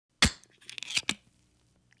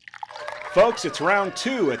Folks, it's round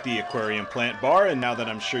 2 at the Aquarium Plant Bar, and now that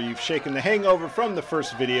I'm sure you've shaken the hangover from the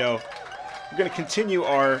first video, we're going to continue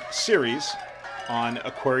our series on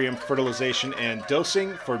aquarium fertilization and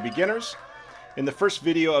dosing for beginners. In the first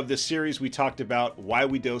video of this series, we talked about why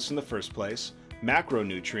we dose in the first place,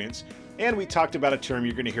 macronutrients, and we talked about a term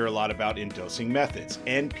you're going to hear a lot about in dosing methods,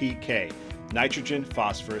 NPK, nitrogen,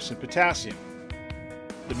 phosphorus, and potassium.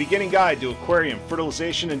 The beginning guide to aquarium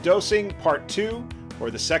fertilization and dosing, part 2, or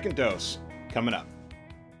the second dose, coming up.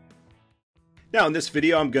 Now in this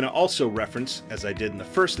video I'm going to also reference, as I did in the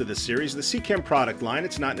first of this series, the Seachem product line.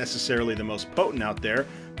 It's not necessarily the most potent out there,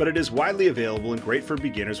 but it is widely available and great for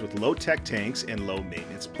beginners with low-tech tanks and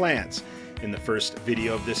low-maintenance plants. In the first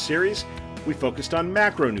video of this series, we focused on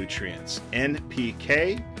macronutrients,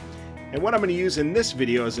 NPK, and what I'm going to use in this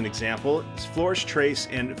video as an example is Flourish Trace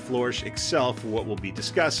and Flourish Excel for what we'll be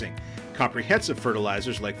discussing. Comprehensive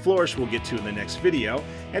fertilizers like Flourish we'll get to in the next video,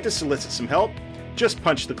 and to solicit some help, just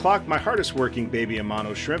punch the clock, my hardest working baby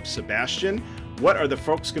Amano shrimp, Sebastian. What are the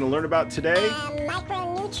folks going to learn about today?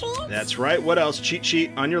 Micronutrients? That's right. What else? Cheat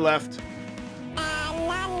sheet on your left.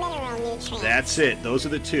 Non-mineral nutrients. That's it. Those are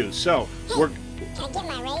the two. So, we're... Can I get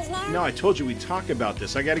my raise now? No, I told you we'd talk about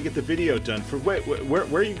this. I got to get the video done. Where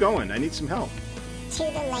are you going? I need some help. To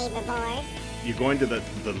the labor board. You're going to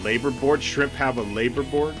the labor board? Shrimp have a labor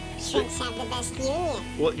board? Shrimps have the best union.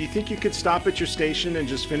 Well, you think you could stop at your station and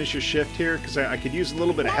just finish your shift here? Because I could use a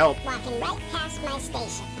little bit of help. Walking right past my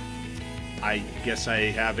station. I guess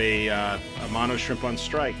I have a Amano shrimp on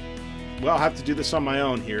strike. Well, I'll have to do this on my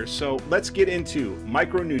own here. So let's get into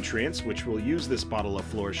micronutrients, which we'll use this bottle of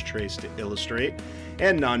Flourish Trace to illustrate,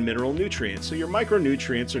 and non-mineral nutrients. So your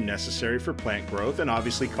micronutrients are necessary for plant growth and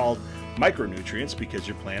obviously called micronutrients because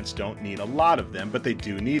your plants don't need a lot of them, but they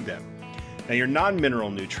do need them. Now your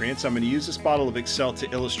non-mineral nutrients, I'm going to use this bottle of Excel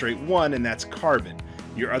to illustrate one, and that's carbon.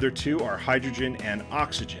 Your other two are hydrogen and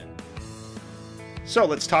oxygen. So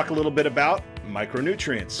let's talk a little bit about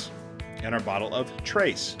micronutrients and our bottle of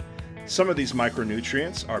Trace. Some of these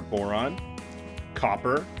micronutrients are boron,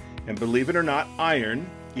 copper, and believe it or not, iron,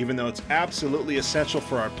 even though it's absolutely essential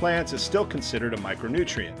for our plants, is still considered a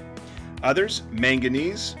micronutrient. Others,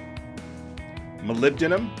 manganese,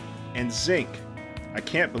 molybdenum, and zinc. I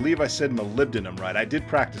can't believe I said molybdenum right. I did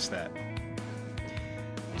practice that.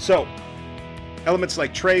 So, elements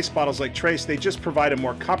like Trace, bottles like Trace, they just provide a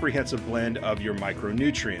more comprehensive blend of your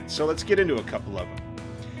micronutrients. So let's get into a couple of them.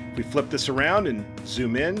 If we flip this around and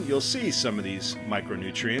zoom in, you'll see some of these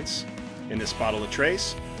micronutrients in this bottle of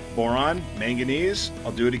Trace. Boron, manganese,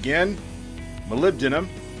 I'll do it again, molybdenum,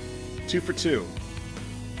 2 for 2.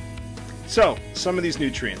 So, some of these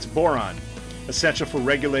nutrients. Boron, essential for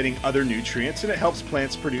regulating other nutrients, and it helps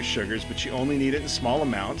plants produce sugars, but you only need it in small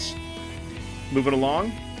amounts. Moving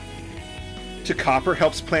along to copper,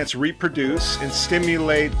 helps plants reproduce and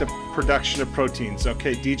stimulate the production of proteins.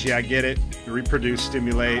 Okay, DJ, I get it. Reproduce,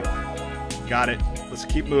 stimulate. Got it. Let's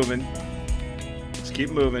keep moving. Let's keep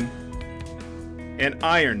moving. And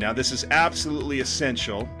iron. Now, this is absolutely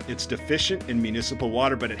essential. It's deficient in municipal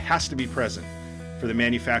water, but it has to be present for the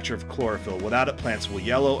manufacture of chlorophyll. Without it, plants will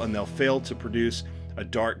yellow and they'll fail to produce a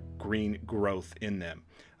dark green growth in them.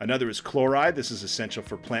 Another is chloride. This is essential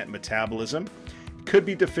for plant metabolism. Could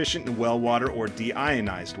be deficient in well water or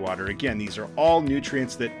deionized water. Again, these are all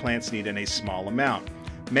nutrients that plants need in a small amount.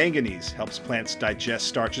 Manganese helps plants digest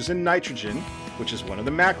starches, and nitrogen, which is one of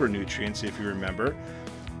the macronutrients if you remember.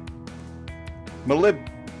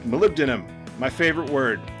 Molybdenum, my favorite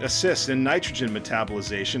word, assists in nitrogen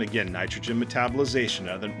metabolization. Again, nitrogen metabolization,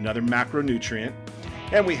 another macronutrient.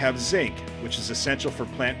 And we have zinc, which is essential for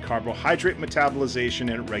plant carbohydrate metabolization,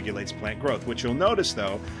 and it regulates plant growth. What you'll notice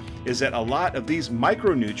though is that a lot of these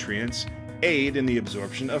micronutrients aid in the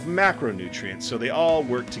absorption of macronutrients, so they all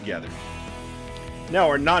work together. Now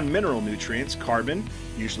our non-mineral nutrients, carbon,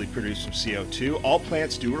 usually produced from CO2. All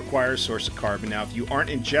plants do require a source of carbon. Now if you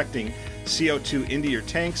aren't injecting CO2 into your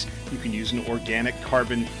tanks, you can use an organic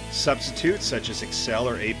carbon substitute such as Excel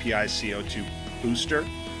or API CO2 booster.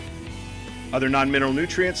 Other non-mineral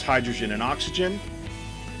nutrients, hydrogen and oxygen.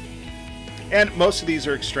 And most of these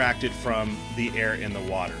are extracted from the air in the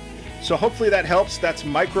water. So hopefully that helps. That's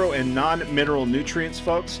micro and non-mineral nutrients,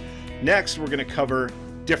 folks. Next, we're going to cover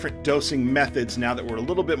different dosing methods now that we're a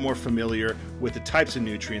little bit more familiar with the types of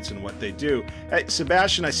nutrients and what they do. Hey,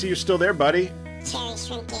 Sebastian, I see you're still there, buddy. Cherry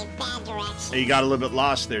shrimp gave bad directions. Hey, you got a little bit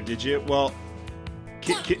lost there, did you? Well,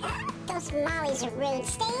 those mollies are rude.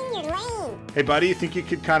 Stay in your lane. Hey, buddy, you think you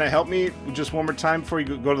could kind of help me just one more time before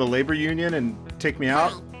you go to the labor union and take me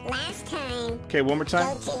out? Right. Last time. Okay, one more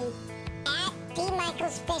time. Go to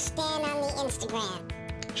 @DMichaelsFishDan on the Instagram.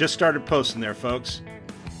 Just started posting there, folks.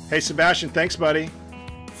 Hey, Sebastian, thanks, buddy.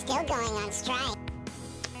 Still going on strike.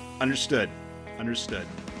 Understood. Understood.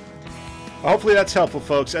 Well, hopefully that's helpful,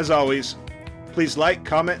 folks. As always, please like,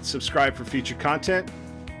 comment, subscribe for future content,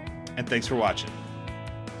 and thanks for watching.